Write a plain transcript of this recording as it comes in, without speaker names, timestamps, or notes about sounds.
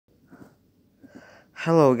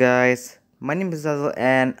Hello guys, my name is Zazzle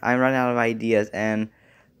and I'm running out of ideas and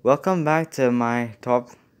welcome back to my top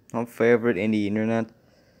favorite in the internet.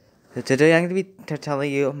 So today I'm gonna be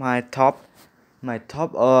telling you my top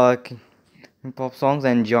pop songs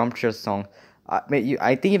and Geometry songs.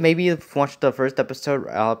 I think maybe you've watched the first episode.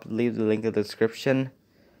 I'll leave the link in the description.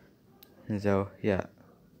 So yeah.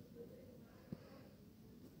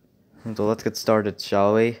 So let's get started,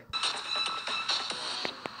 shall we?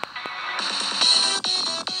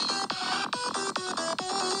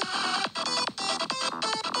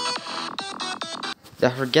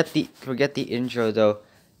 Yeah, forget the intro though.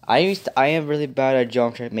 I am really bad at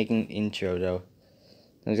geometry making intro though.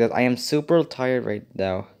 Because I am super tired right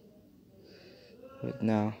now.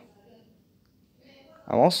 I'm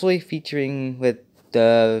also featuring with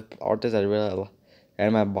the artists I really like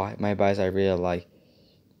and my bias I really like.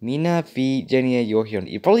 Mina V Jenny Yohyun.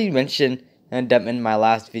 You probably mentioned them in my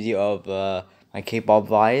last video of my K-pop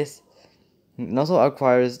bias. It also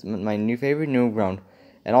acquires my new favorite new ground,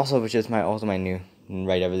 and also which is my new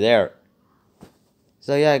right over there.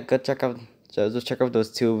 So yeah, go check out just check out those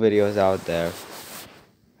two videos out there.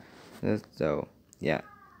 So yeah.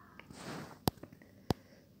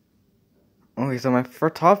 Okay, so my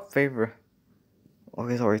first top favorite.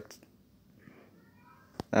 Okay, sorry.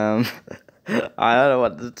 I don't know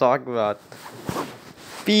what to talk about.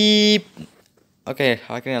 Beep. Okay,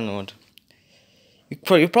 I can know what.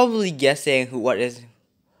 You're probably guessing why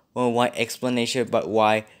explanation, but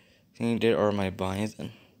why thing did or my bias. No.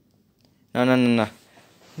 I'm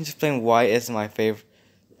just playing why is my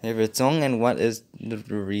favorite song and what is the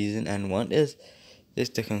reason and what is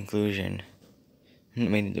just the conclusion. I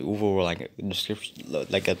mean the overall like a description,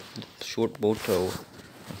 like a short photo or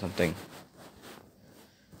something.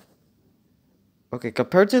 Okay,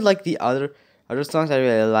 compared to like the other songs I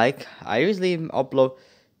really like, I usually upload.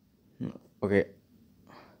 Okay,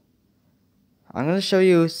 I'm gonna show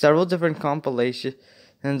you several different compilations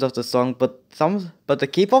of the song, but the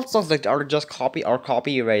K-pop songs like are just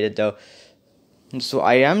copyrighted though. So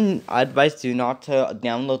I am advised to not to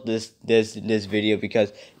download this video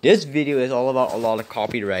because this video is all about a lot of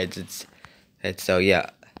copyrights. It's so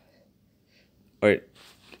yeah. Alright,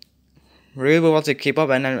 really move on to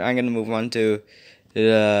K-pop, and then I'm gonna move on to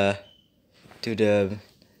the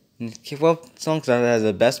K-pop songs that has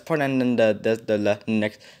the best part, and then the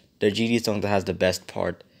next the GD song that has the best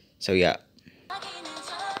part. So yeah.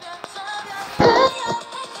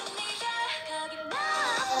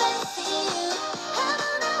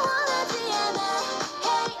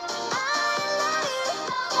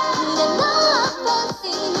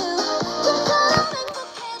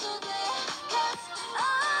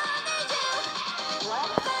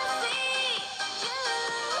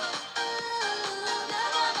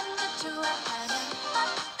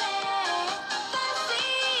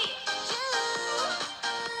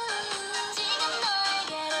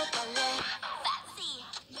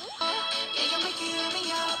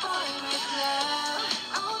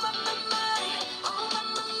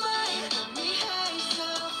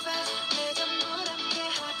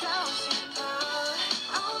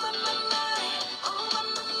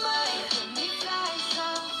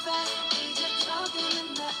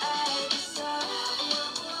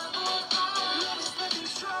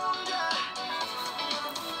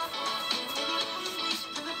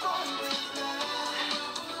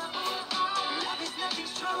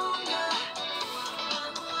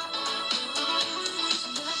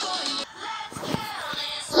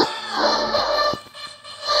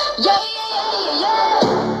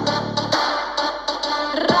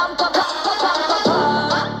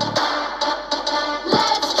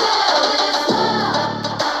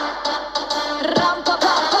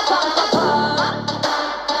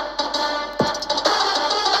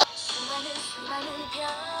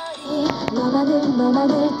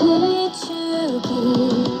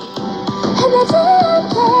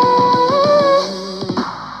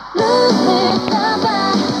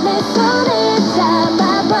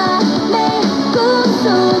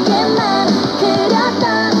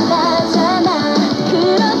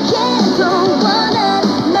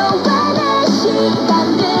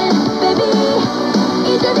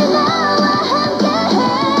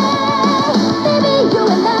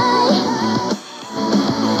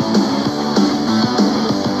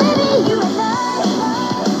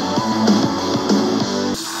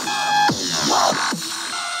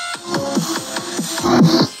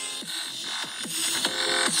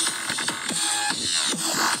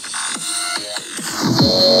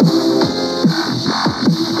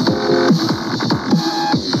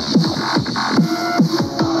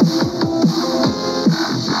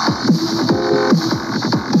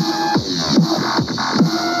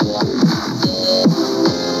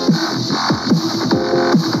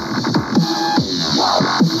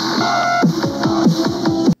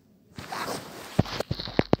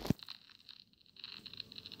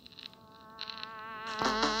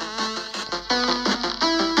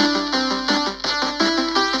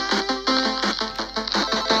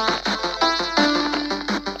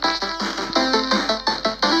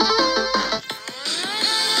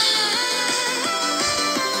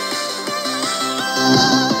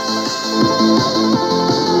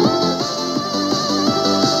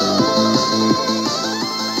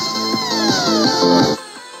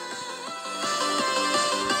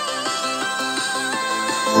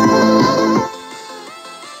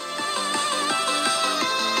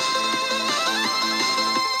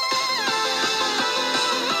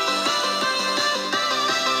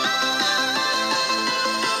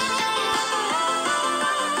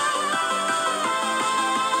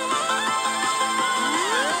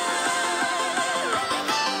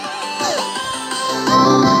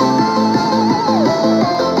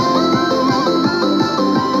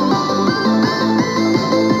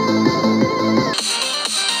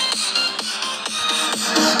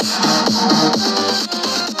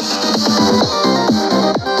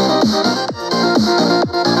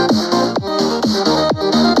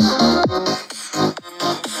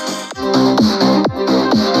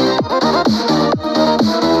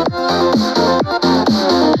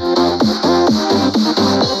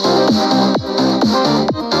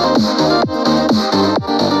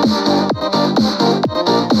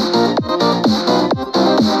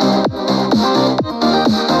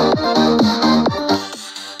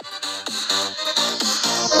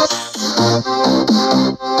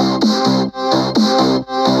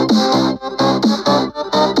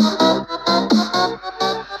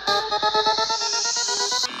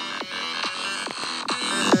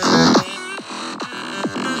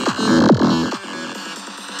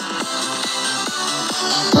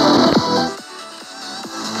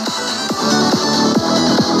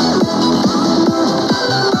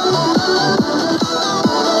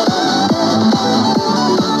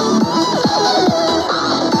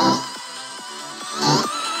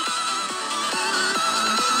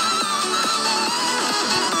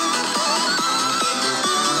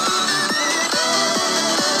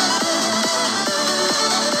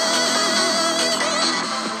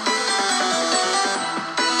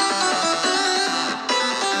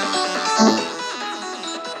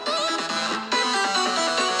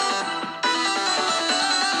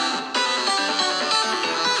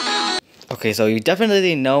 Okay, so you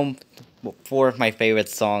definitely know 4 of my favorite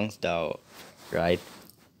songs though, right?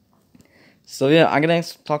 So yeah, I'm gonna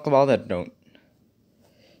talk about that note.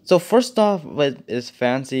 So first off is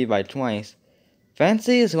Fancy by Twice.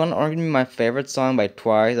 Fancy is one arguably my favorite song by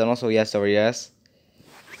Twice, and also Yes or Yes.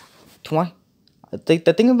 Twice. I think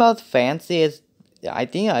the thing about Fancy is, I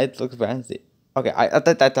think it looks fancy. Okay, I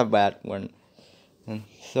thought that's a bad one.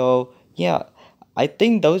 So yeah, I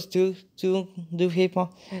think those two do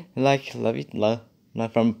K-pop like love it love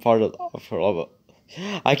from part of for.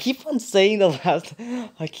 I keep on saying the last.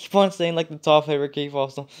 I keep on saying like the top favorite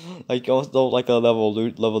K-pop song, like also like a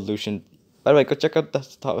Levolution. By the way, go check out the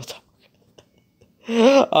top.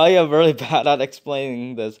 I am very bad at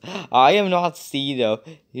explaining this. I am not C though.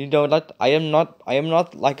 You know that I am not. I am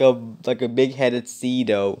not like a big-headed C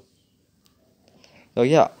though. So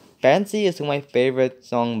yeah, Fancy is my favorite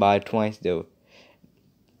song by Twice though.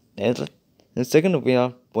 And the second we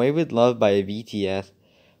have Boy With Luv by BTS.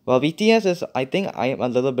 Well, BTS is, I think I am a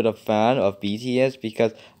little bit of fan of BTS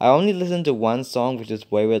because I only listen to one song, which is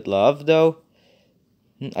Boy With Luv though.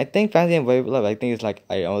 I think Fancy and Boy With Luv, I think it's like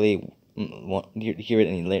I only want hear it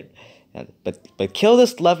any later. But Kill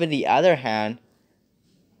This Love, on the other hand,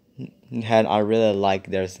 I really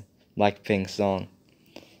like their BLACKPINK song.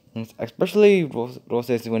 Especially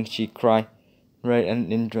Roses when she cry, right,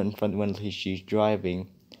 and in front when she's driving.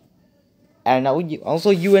 And now also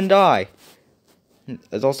You And I.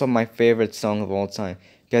 It's also my favorite song of all time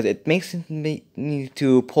because it makes me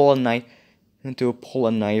to pull a knife, down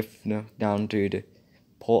to the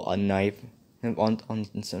pull a knife on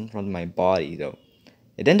in front of my body though.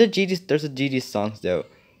 And then there's a GD songs though.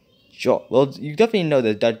 Well, you definitely know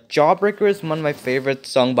that Jawbreaker is one of my favorite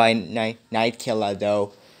songs by Nightcrawler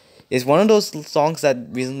though. It's one of those songs that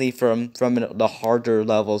recently from the harder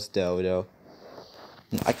levels though.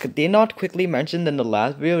 I did not quickly mention in the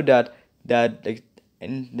last video that is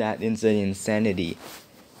an insanity.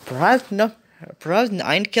 Perhaps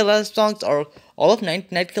Nightcrawler songs or all of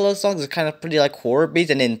Nightcrawler songs are kind of pretty like horror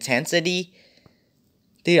based and intensity.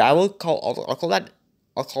 Dude, I'll call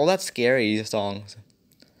that scary songs.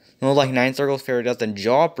 Like Nine Circles, Fairy Dust, and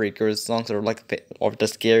Jawbreaker songs are like the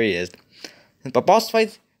scariest. But boss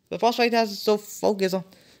fight has so focus on,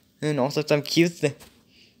 and also some cute thing,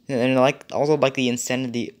 and like also like the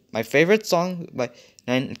insanity. My favorite song by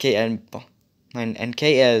 9K and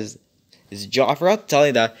 9NK is I forgot to tell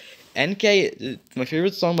you that NK. My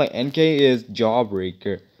favorite song by NK is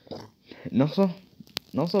Jawbreaker. And also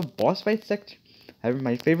boss fight section.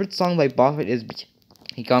 My favorite song by boss fight is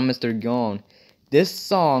Become Mr. Gawne. This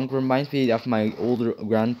song reminds me of my older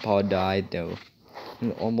grandpa died though.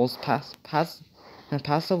 He almost passed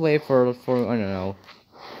away for I don't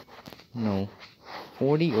know,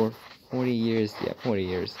 40 years. Yeah, 40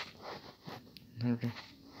 years.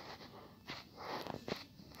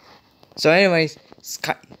 So anyways,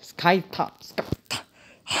 SkyTop.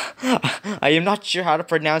 I am not sure how to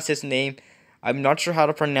pronounce his name. I'm not sure how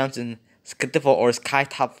to pronounce it. SCHTIFFLES or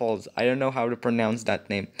SkyTopFalls. I don't know how to pronounce that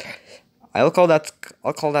name. I'll call that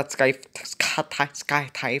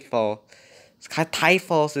SkyTopFalls.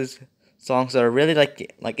 SkyTopFalls' songs are really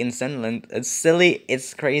like insane and it's silly.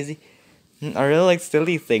 It's crazy. I really like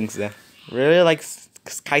silly things though. Really like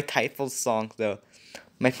SkyTopFalls songs though.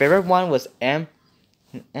 My favorite one was Marbl,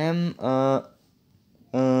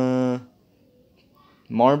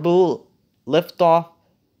 Liftoff,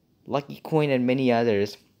 Lucky Coin, and many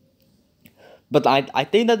others. But I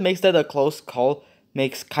think that makes that a close call.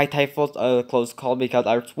 Makes SkyTopFalls a close call because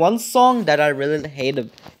there's one song that I really hate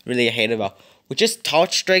about, which is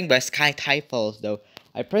Touchstring by SkyTopFalls though.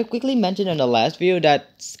 I pretty quickly mentioned in the last video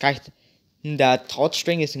that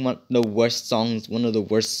Touchstring is one of the worst songs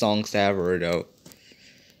ever though.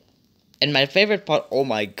 And my favorite part, oh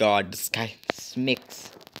my god,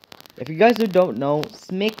 SCHTIFFLES. If you guys who don't know,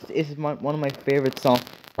 SCHTIFFLES is one of my favorite songs.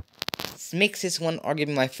 SCHTIFFLES is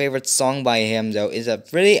arguably my favorite song by him though. It's a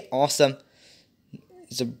pretty awesome.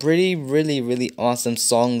 It's a really awesome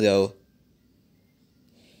song though.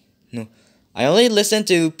 No, I only listen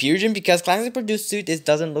to Pure Gynt because Classic Pursuit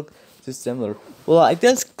doesn't look too similar. Well, I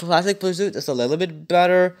guess Classic Pursuit is a little bit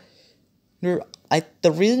better.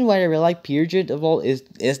 The reason why I really like Pure Gynt of all is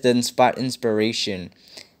the inspiration.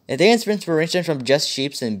 I think it's inspiration from Just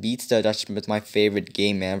Shapes and Beats though. That's my favorite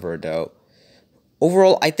game ever though.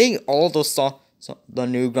 Overall, I think all those songs, the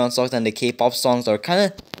new ground songs and the K-pop songs are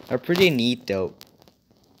pretty neat though.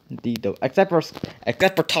 Except for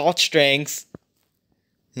Touchstrings.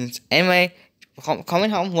 Anyway,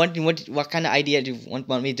 comment on what kind of idea do you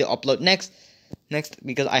want me to upload next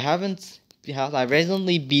because I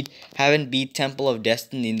recently haven't beat Temple of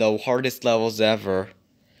Destiny in the hardest levels ever.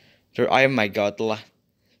 Oh my god,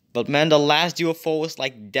 but man, the last UFO was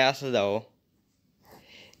like death though.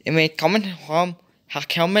 I mean, comment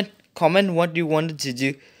what you wanted to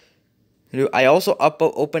do. I also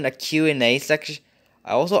open a Q&A section.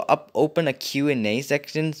 I also open a Q&A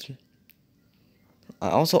section.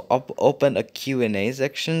 Open a Q&A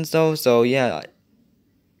section though. So yeah,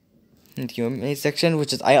 Q&A section,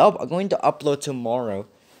 which is I'm going to upload tomorrow.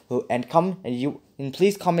 And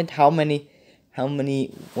please comment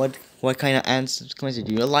what kind of answers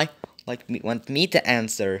do you want me to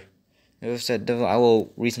answer. I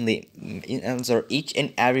will recently answer each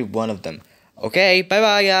and every one of them. Okay, bye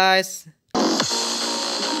bye guys.